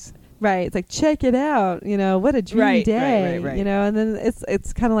 please. You know, right. It's like, check it out. You know, what a dreamy day. Right. You know, and then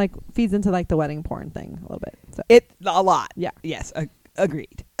it's kind of like feeds into like the wedding porn thing a little bit. So a lot. Yeah. Yes.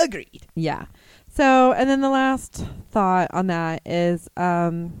 Agreed. Yeah. So, and then the last thought on that is,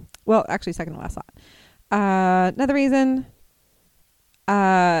 well, actually, second to last thought. Another reason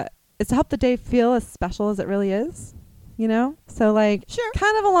is to help the day feel as special as it really is. You know, so like,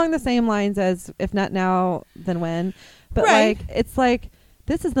 kind of along the same lines as if not now, then when. But like, it's like,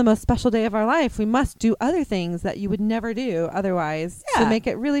 this is the most special day of our life. We must do other things that you would never do otherwise to make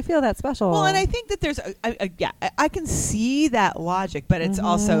it really feel that special. Well, and I think that there's, I can see that logic, but it's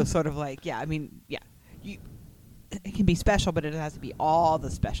also sort of like, I mean, it can be special, but it has to be all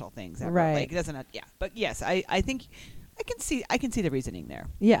the special things ever. Right. Like it doesn't. But yes, I think I can see the reasoning there.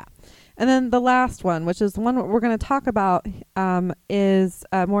 Yeah. And then the last one, which is the one we're going to talk about, is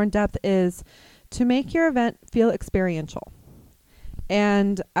more in depth, is to make your event feel experiential.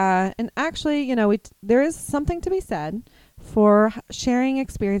 And actually, you know, there is something to be said for sharing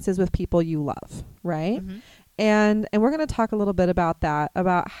experiences with people you love, right? Mm-hmm. And we're going to talk a little bit about that,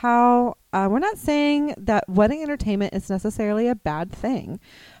 about how we're not saying that wedding entertainment is necessarily a bad thing.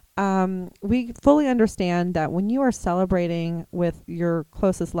 We fully understand that when you are celebrating with your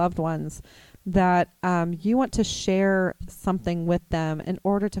closest loved ones, that you want to share something with them in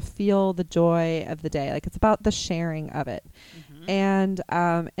order to feel the joy of the day. Like, it's about the sharing of it. Mm-hmm.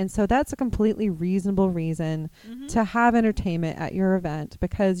 And so that's a completely reasonable reason mm-hmm. to have entertainment at your event,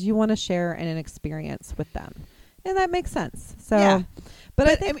 because you want to share an experience with them. And that makes sense. So, yeah. But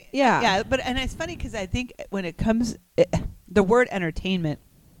I think, I mean, yeah. But, and it's funny because I think when it comes, the word entertainment,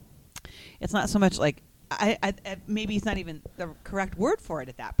 it's not so much like, I maybe it's not even the correct word for it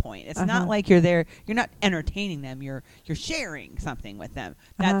at that point. It's not like you're not entertaining them. You're sharing something with them.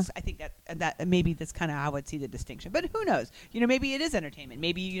 That's I think that maybe that's kind of how I would see the distinction. But who knows? You know, maybe it is entertainment.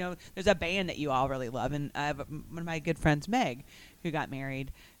 Maybe, you know, there's a band that you all really love. And I have one of my good friends, Meg, who got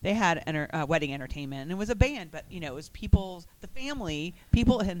married. They had wedding entertainment, and it was a band. But you know, it was people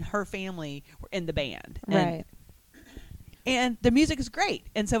in her family were in the band. Right. And the music is great.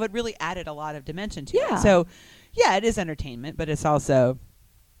 And so it really added a lot of dimension to it. So, yeah, it is entertainment, but it's also...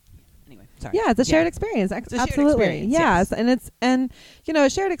 Anyway, sorry. Yeah, it's a shared experience. It's a absolutely. shared experience, yes. And you know,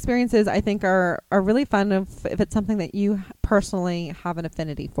 shared experiences, I think, are really fun if it's something that you personally have an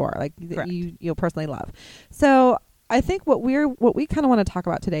affinity for, like that you personally love. So I think what we kind of want to talk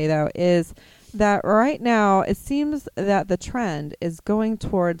about today, though, is that right now it seems that the trend is going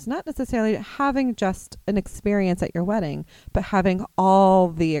towards not necessarily having just an experience at your wedding, but having all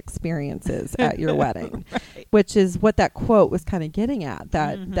the experiences at your wedding, right. Which is what that quote was kind of getting at,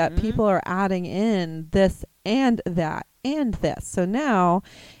 that people are adding in this and that and this. So now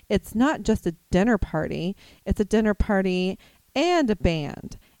it's not just a dinner party, it's a dinner party and a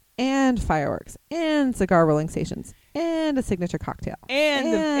band and fireworks and cigar rolling stations and a signature cocktail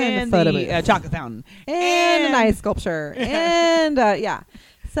and the chocolate fountain and an ice sculpture and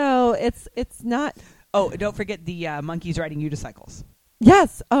so it's not. Oh, don't forget the monkeys riding unicycles.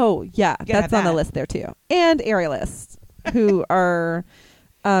 Yes. Oh yeah, that's on the list there too. And aerialists who are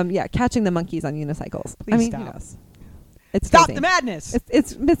catching the monkeys on unicycles. Please stop. Who knows? It's stop crazy. The madness.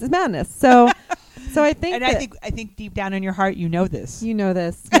 It's Mrs. Madness. So I think, and I think deep down in your heart, you know this. You know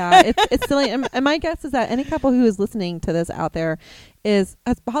this. Yeah, it's silly. And my guess is that any couple who is listening to this out there has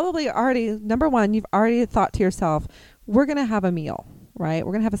probably already, number one, you've already thought to yourself, we're going to have a meal, right?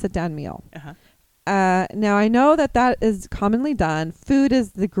 We're going to have a sit-down meal. Now, I know that is commonly done. Food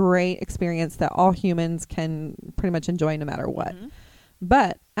is the great experience that all humans can pretty much enjoy no matter what. Mm-hmm.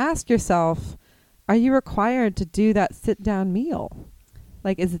 But ask yourself, are you required to do that sit-down meal?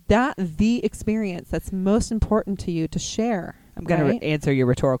 Like, is that the experience that's most important to you to share? I'm going to answer your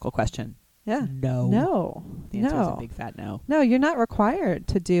rhetorical question. Yeah. No. The answer is a big fat no. No, you're not required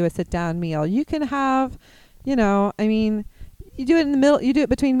to do a sit-down meal. You can have, you do it in the middle. You do it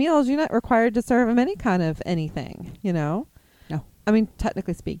between meals. You're not required to serve them any kind of anything, No. I mean,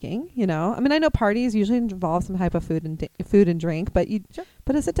 technically speaking, I know parties usually involve some type of food and drink, but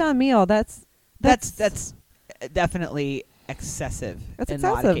but a sit-down meal, that's definitely excessive. That's in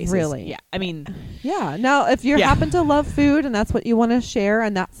excessive, a lot of cases. Really. Yeah, I mean, yeah. Now, if you happen to love food and that's what you want to share,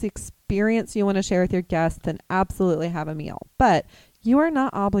 and that's the experience you want to share with your guests, then absolutely have a meal. But you are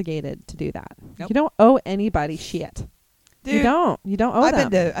not obligated to do that. Nope. You don't owe anybody shit. Dude, you don't owe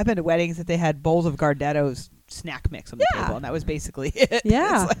them. I've been to weddings that they had bowls of Gardetto's snack mix on the table, and that was basically it.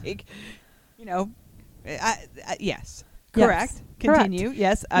 Yeah, it's like, yes. Correct. Yes. Continue. Correct.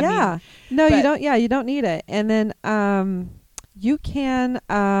 Yes. I mean, no, you don't. Yeah, you don't need it. And then you can,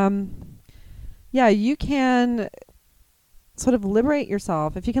 you can sort of liberate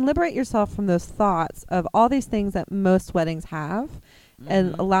yourself. If you can liberate yourself from those thoughts of all these things that most weddings have,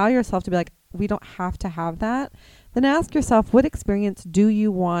 and allow yourself to be like, we don't have to have that. Then ask yourself, what experience do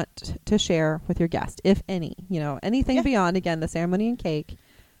you want to share with your guest, if any? Anything beyond, again, the ceremony and cake.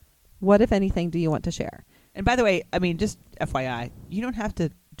 What, if anything, do you want to share? And by the way, I mean, just FYI, you don't have to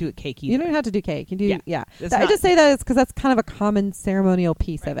do a cake either. You don't have to do cake. You do, I just say that because that's kind of a common ceremonial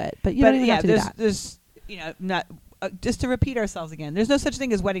piece of it. But you don't even have to do that. There's, not... just to repeat ourselves again, there's no such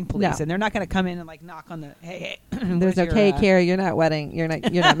thing as wedding police, and they're not going to come in and like knock on the hey. There's no cake here. You're not wedding. You're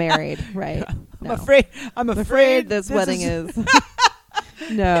not married, right? I'm afraid this wedding is.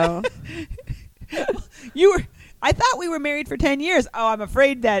 No. I thought we were married for 10 years. Oh, I'm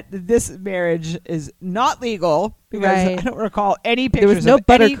afraid that this marriage is not legal because Right. I don't recall any There pictures was no of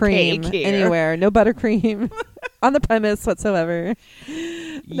any buttercream cake here. anywhere. No buttercream on the premise whatsoever.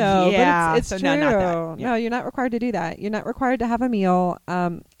 No, Yeah, but it's so true. no, not that. Yeah. No, you're not required to do that. You're not required to have a meal,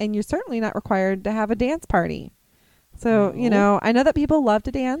 and you're certainly not required to have a dance party. So, you No. know, I know that people love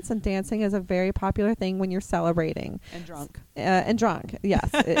to dance, and dancing is a very popular thing when you're celebrating. And drunk. And drunk. Yes,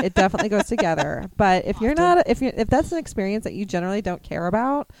 it definitely goes together. But if you're Often. not, if that's an experience that you generally don't care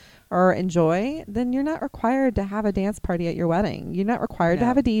about or enjoy, then you're not required to have a dance party at your wedding. You're not required to No.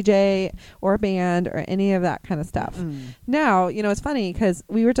 have a DJ or a band or any of that kind of stuff. Now, you know, it's funny because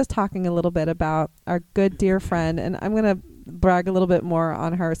we were just talking a little bit about our good dear friend, and I'm going to brag a little bit more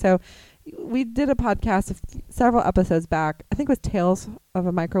on her. So we did a podcast several episodes back. I think it was Tales of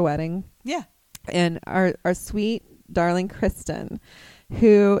a Micro Wedding. Yeah. And our sweet, darling Kristen,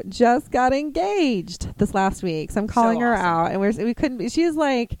 who just got engaged this last week. So I'm calling her awesome. out, and we couldn't.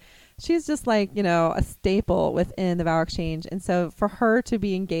 She's just like, you know, a staple within the Vow Exchange. And so for her to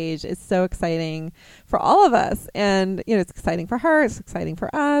be engaged is so exciting for all of us. And, you know, it's exciting for her. It's exciting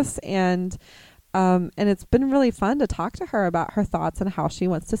for us. And it's been really fun to talk to her about her thoughts and how she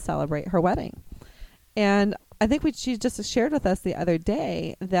wants to celebrate her wedding. And I think she just shared with us the other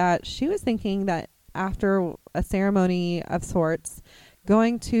day that she was thinking that after a ceremony of sorts,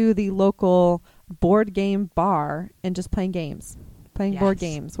 going to the local board game bar and just playing board Yes.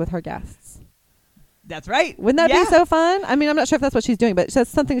 games with her guests. That's right. Wouldn't that Yeah. be so fun? I mean, I'm not sure if that's what she's doing, but that's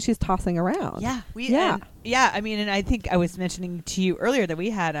something she's tossing around. Yeah, Yeah. I mean, and I think I was mentioning to you earlier that we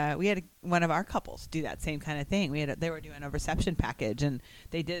had one of our couples do that same kind of thing. They were doing a reception package, and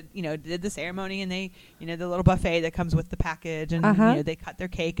they did the ceremony, and they the little buffet that comes with the package, and they cut their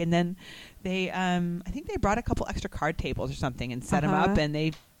cake, and then they I think they brought a couple extra card tables or something and set them up, and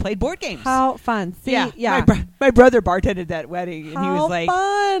they played board games. How fun! See, yeah. My brother bartended that wedding, and How he was like,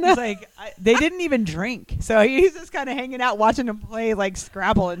 fun! He's like, they didn't even drink, so he's just kind of hanging out watching them play like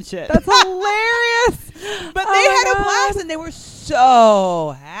Scrabble and shit. That's hilarious. But Oh they my had a God. blast, and they were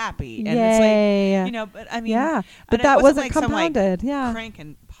so happy. And Yay. it's like, but I mean, Yeah, but and it that wasn't like some, like, compounded. Yeah.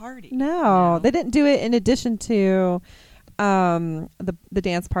 cranking party. No, they didn't do it in addition to the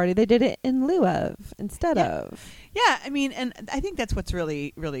dance party. They did it in lieu of, instead of. Yeah, I mean, and I think that's what's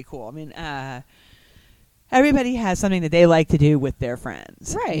really, really cool. I mean, everybody has something that they like to do with their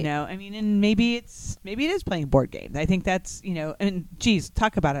friends, Right. You know, I mean, and maybe it is playing board games. I think that's and geez,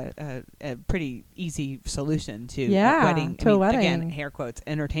 talk about a pretty easy solution to Yeah, a wedding. to a wedding. Again, air quotes,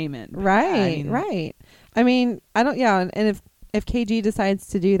 entertainment. Right, right. I mean, I don't. Yeah, and if KG decides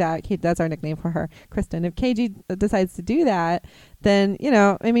to do that, that's our nickname for her, Kristen. If KG decides to do that, then,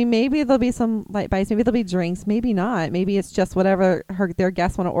 I mean, maybe there'll be some light bites, maybe there'll be drinks, maybe not. Maybe it's just whatever their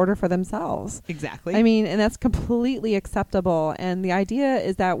guests want to order for themselves. Exactly. I mean, and that's completely acceptable. And the idea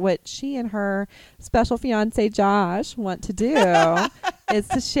is that what she and her special fiance Josh want to do is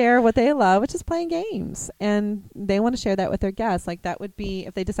to share what they love, which is playing games. And they want to share that with their guests. Like, that would be,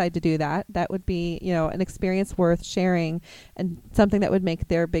 if they decide to do that, that would be, an experience worth sharing and something that would make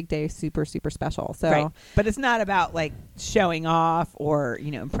their big day super, super special. So, right. But it's not about like showing off or,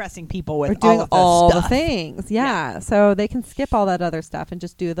 impressing people with or doing all of the all stuff. the things. Yeah. So they can skip all that other stuff and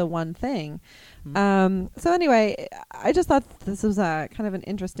just do the one thing. So anyway, I just thought this was a kind of an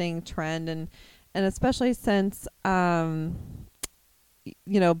interesting trend, and especially since,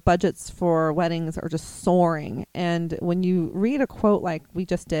 budgets for weddings are just soaring. And when you read a quote like we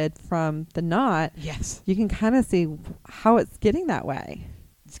just did from The Knot, Yes. you can kind of see how it's getting that way.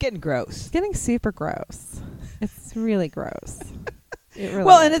 It's getting gross. It's getting super gross. It's really gross. It really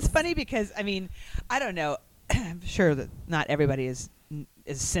Well, and is. it's funny because, I mean, I don't know. I'm sure that not everybody is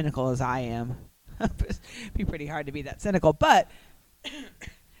as cynical as I am. It'd be pretty hard to be that cynical. But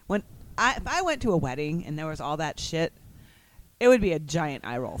if I went to a wedding and there was all that shit, it would be a giant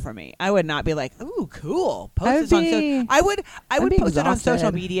eye roll for me. I would not be like, "Ooh, cool." Post this on I would be post it on social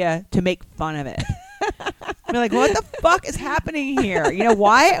exhausted. media to make fun of it. Be like, what the fuck is happening here?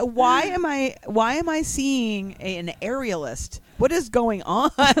 Why am I seeing an aerialist? What is going on?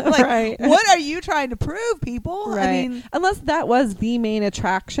 Like, Right. What are you trying to prove, people? Right. I mean, unless that was the main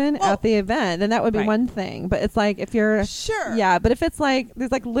attraction at the event, then that would be Right. one thing. But it's like if you're sure. yeah, but if it's like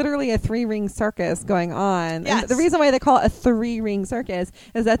there's like literally a 3-ring circus going on. Yes. And the reason why they call it a 3-ring circus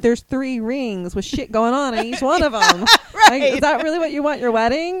is that there's 3 rings with shit going on in each one of them. Like, is that really what you want your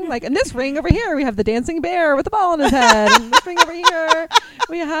wedding? Like, in this ring over here, we have the dancing bear with the ball on his head. And this ring over here,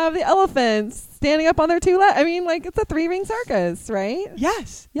 we have the elephants standing up on their 2 legs. I mean, like, it's a 3-ring circus, right?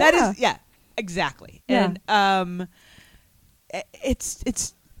 Yes. Yeah. That is exactly. Yeah. And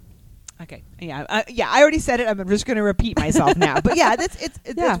it's Okay. Yeah. I already said it. I'm just going to repeat myself now. But yeah,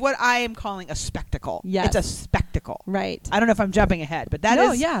 it's what I am calling a spectacle. Yes. It's a spectacle. Right. I don't know if I'm jumping ahead, but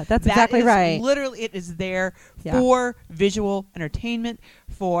that's exactly right. Literally, it is there for visual entertainment,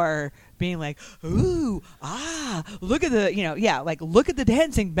 for being like, ooh, look at the, look at the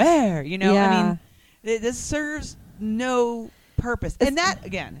dancing bear. I mean, this serves no purpose. And that,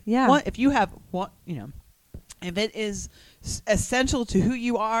 again, if you have one, if it is essential to who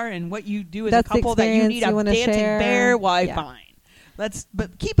you are and what you do as a couple, that you need a dancing bear, fine.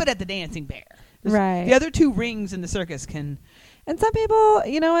 But keep it at the dancing bear. Right. The other two rings in the circus can. And some people,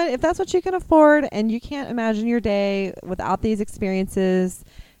 you know what, if that's what you can afford and you can't imagine your day without these experiences,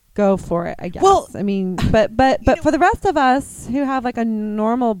 go for it, I guess. Well, I mean, but for the rest of us who have like a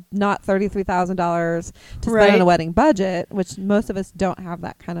normal, not $33,000 to spend on a wedding budget, which most of us don't have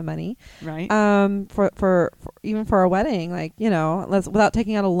that kind of money. Right. For even for a wedding, like, without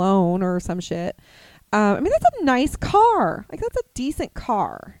taking out a loan or some shit. I mean, that's a nice car. Like, that's a decent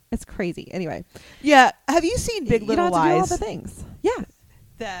car. It's crazy. Anyway. Yeah. Have you seen Big Little Lies? You don't have to do all the things. Yeah.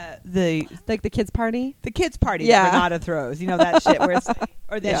 The like the kids party that Renata throws, that shit where it's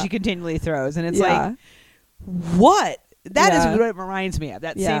or that she continually throws, and it's like, what? That is what it reminds me of,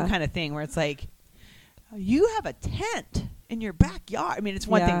 that same kind of thing where it's like, you have a tent in your backyard. I mean, it's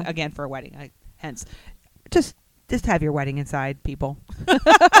one thing again for a wedding, hence just have your wedding inside, people.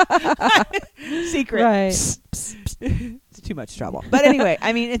 Secret. Right. It's too much trouble. But anyway,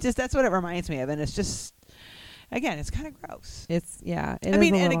 I mean, that's what it reminds me of, and it's just. Again, it's kind of gross. I'm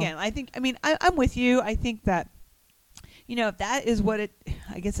with you. I think that, if that is what it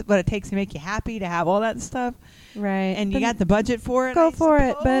takes to make you happy, to have all that stuff, right? And you got the budget for it, go for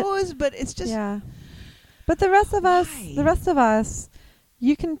it. But it's just But the rest of us,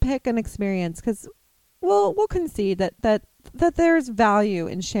 you can pick an experience, because we'll concede that there's value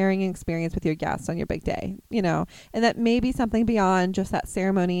in sharing an experience with your guests on your big day, and that maybe something beyond just that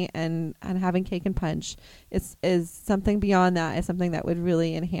ceremony and having cake and punch is something beyond that, is something that would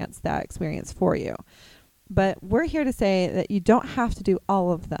really enhance that experience for you. But we're here to say that you don't have to do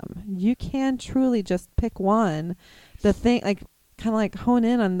all of them. You can truly just pick one, the thing, like, kind of like hone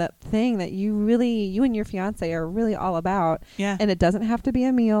in on that thing that you and your fiance are really all about. Yeah. And it doesn't have to be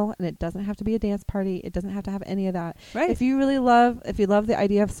a meal, and it doesn't have to be a dance party. It doesn't have to have any of that. Right. If you love the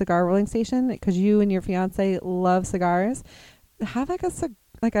idea of cigar rolling station, because you and your fiance love cigars, have like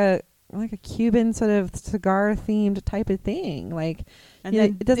a Cuban sort of cigar themed type of thing. Like, and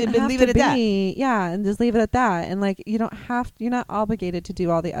it doesn't have leave it to at that. Yeah, and just leave it at that. And like, you're not obligated to do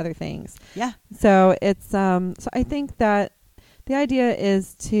all the other things. Yeah. So it's so I think that the idea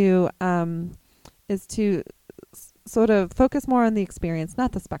is to sort of focus more on the experience,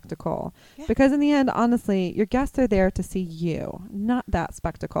 not the spectacle. Yeah. Because in the end, honestly, your guests are there to see you, not that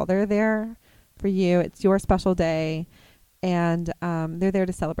spectacle. They're there for you. It's your special day, and they're there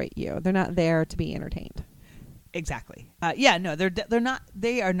to celebrate you. They're not there to be entertained. Exactly. They're not.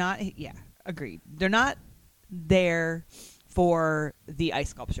 They are not. Yeah, agreed. They're not there for the ice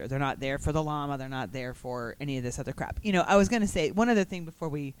sculpture. They're not there for the llama. They're not there for any of this other crap. I was going to say one other thing before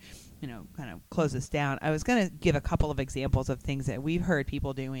we, kind of close this down. I was going to give a couple of examples of things that we've heard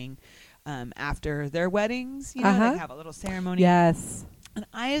people doing after their weddings. They have a little ceremony. Yes. And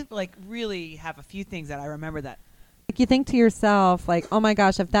I really have a few things that I remember that. Like, you think to yourself, like, oh my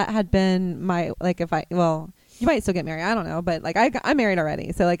gosh, if that had been you might still get married. I don't know. But I'm married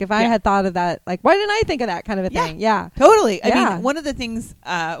already. So if I had thought of that, why didn't I think of that kind of a thing? Yeah. Totally. Yeah. I mean, one of the things,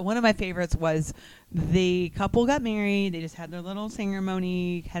 one of my favorites was the couple got married. They just had their little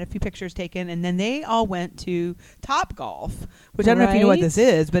ceremony, had a few pictures taken, and then they all went to Topgolf, which I don't know if you know what this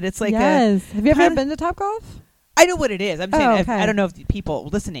is, but it's like have you ever been to Topgolf? I know what it is. I'm saying okay. I don't know if people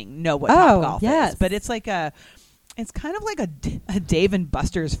listening know what Topgolf yes. is, but it's it's kind of like a Dave and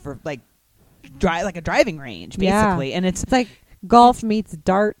Buster's for a driving range, basically. Yeah. And it's like golf meets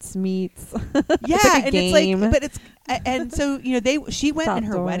darts meets and so she went in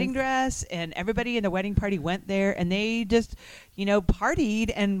her outdoors. wedding dress, and everybody in the wedding party went there, and they just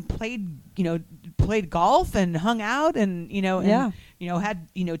partied and played golf and hung out, and had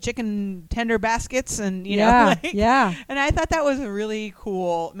chicken tender baskets, and and I thought that was a really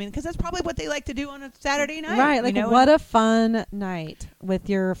cool. I mean, because that's probably what they like to do on a Saturday night, right? What a fun night with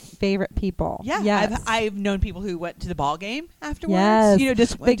your favorite people. Yeah, yes. I've known people who went to the ball game afterwards.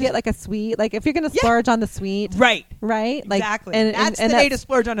 Yes, they get a suite. If you're going to splurge on the suite, right? Exactly. That's the day to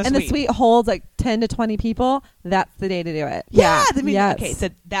splurge on a suite. And the suite holds 10 to 20 people. That's the day to do it. Yeah. Okay, so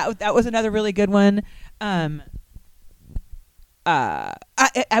that was another really good one.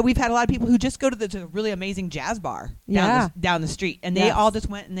 we've had a lot of people who just go to the really amazing jazz bar down the street, and they all just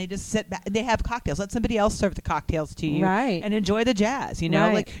went and they just sit back. They have cocktails. Let somebody else serve the cocktails to you, right? And enjoy the jazz. You know,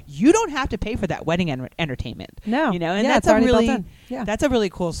 right. like you don't have to pay for that wedding entertainment. No, you know, and that's a really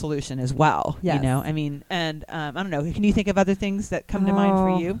cool solution as well. Yes. You know, I mean, and I don't know. Can you think of other things that come to mind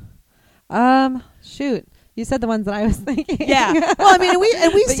for you? Shoot. You said the ones that I was thinking. Yeah. Well, I mean,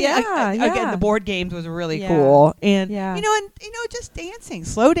 we see again the board games was really cool, and you know, just dancing,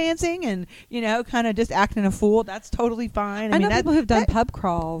 slow dancing, and kind of just acting a fool. That's totally fine. I know people who've done pub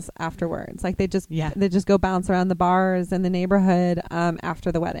crawls afterwards. Like they just go bounce around the bars in the neighborhood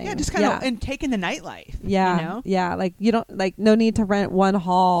after the wedding. Yeah, just kind of and taking the nightlife. Yeah, you know? Yeah. Like you don't no need to rent one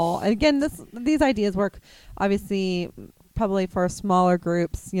hall. And again, these ideas work obviously. Probably for smaller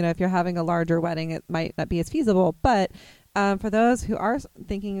groups, if you're having a larger wedding, it might not be as feasible. But for those who are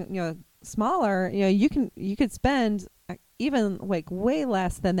thinking, smaller, you could spend even like way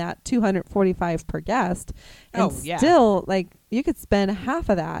less than that $245 per guest, and still you could spend half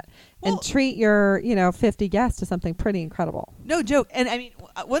of that and treat your 50 guests to something pretty incredible. No joke. And I mean,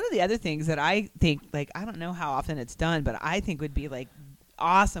 one of the other things that I think, I don't know how often it's done, but I think would be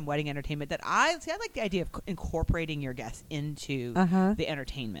awesome wedding entertainment that I like the idea of incorporating your guests into the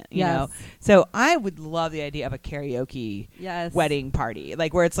entertainment, you know? So I would love the idea of a karaoke wedding party,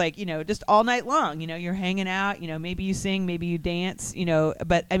 where it's just all night long, you're hanging out, maybe you sing, maybe you dance,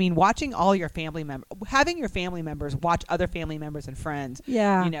 but I mean, watching all your family members, having your family members watch other family members and friends,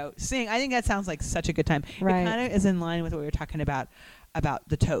 sing. I think that sounds like such a good time. Right. It kind of is in line with what we were talking about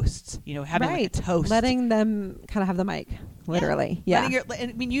the toasts, having a toast. Letting them kind of have the mic, literally. Yeah.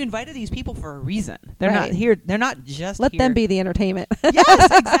 I mean, you invited these people for a reason. They're not here. They're not just Let here. them be the entertainment.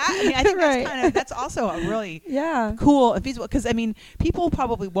 Yes, exactly. I mean, I think that's also a really cool and feasible, because I mean, people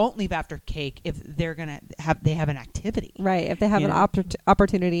probably won't leave after cake if they're going to have an activity. Right. If they have an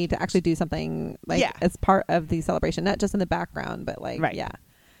opportunity to actually do something as part of the celebration, not just in the background, but I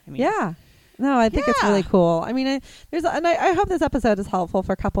mean, no, I think it's really cool. I mean, I hope this episode is helpful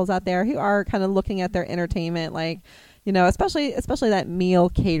for couples out there who are kind of looking at their entertainment, especially that meal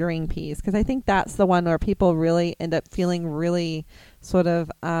catering piece, because I think that's the one where people really end up feeling really sort of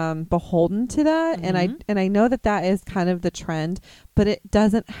beholden to that, and I know that is kind of the trend, but it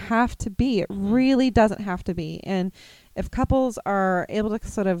doesn't have to be. It really doesn't have to be. And if couples are able to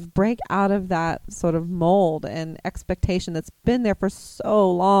sort of break out of that sort of mold and expectation that's been there for so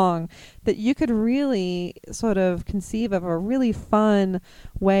long, that you could really sort of conceive of a really fun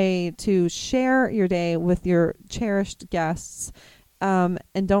way to share your day with your cherished guests, and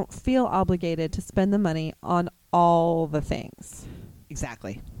don't feel obligated to spend the money on all the things.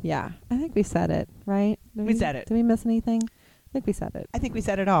 Exactly. Yeah. I think we said it, right? We said it. Did we miss anything? I think we said it. I think we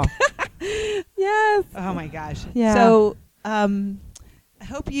said it all. Yes. Oh my gosh. Yeah. So, I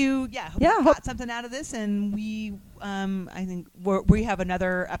hope you got something out of this, and we, I think we have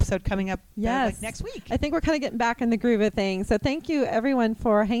another episode coming up next week. I think we're kind of getting back in the groove of things. So thank you everyone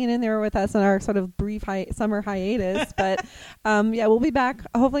for hanging in there with us on our sort of brief summer hiatus. But we'll be back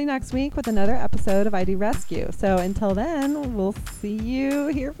hopefully next week with another episode of ID Rescue. So until then, we'll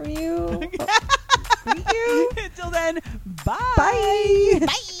hear from you. Until then, bye. Bye.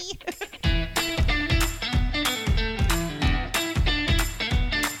 Bye.